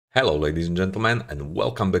Hello ladies and gentlemen, and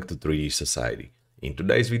welcome back to 3D Society. In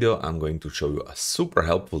today's video I'm going to show you a super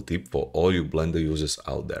helpful tip for all you Blender users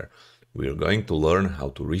out there. We're going to learn how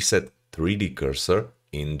to reset 3D cursor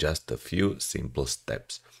in just a few simple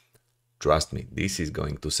steps. Trust me, this is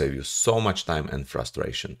going to save you so much time and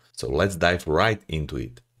frustration. So let's dive right into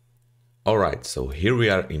it. Alright, so here we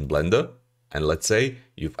are in Blender, and let's say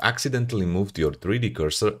you've accidentally moved your 3D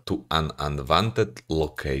cursor to an unwanted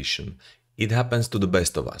location. It happens to the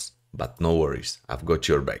best of us, but no worries, I've got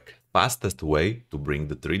your back. Fastest way to bring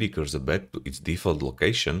the 3D cursor back to its default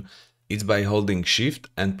location is by holding Shift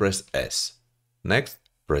and press S. Next,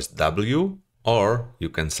 press W, or you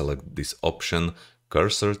can select this option,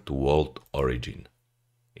 Cursor to World Origin.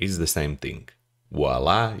 It's the same thing.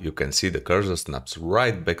 Voila, you can see the cursor snaps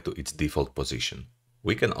right back to its default position.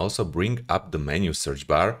 We can also bring up the menu search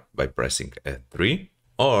bar by pressing F3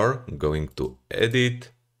 or going to Edit,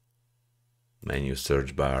 menu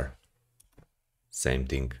search bar, same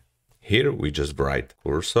thing. Here we just write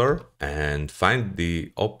cursor and find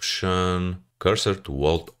the option Cursor to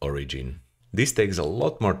World Origin. This takes a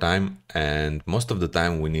lot more time and most of the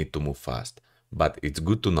time we need to move fast, but it's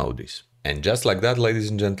good to know this. And just like that,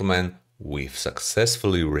 ladies and gentlemen, we've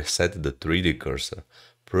successfully reset the 3D cursor.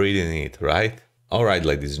 Pretty neat, right? Alright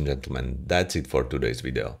ladies and gentlemen, that's it for today's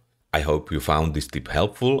video. I hope you found this tip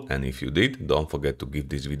helpful, and if you did, don't forget to give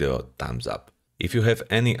this video a thumbs up. If you have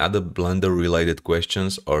any other Blender related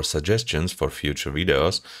questions or suggestions for future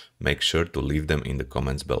videos, make sure to leave them in the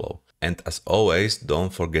comments below. And as always,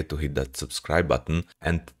 don't forget to hit that subscribe button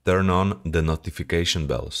and turn on the notification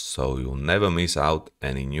bell so you'll never miss out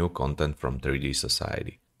any new content from 3D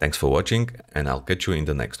Society. Thanks for watching, and I'll catch you in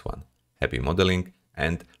the next one. Happy modeling,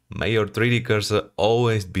 and may your 3D cursor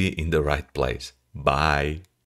always be in the right place. Bye!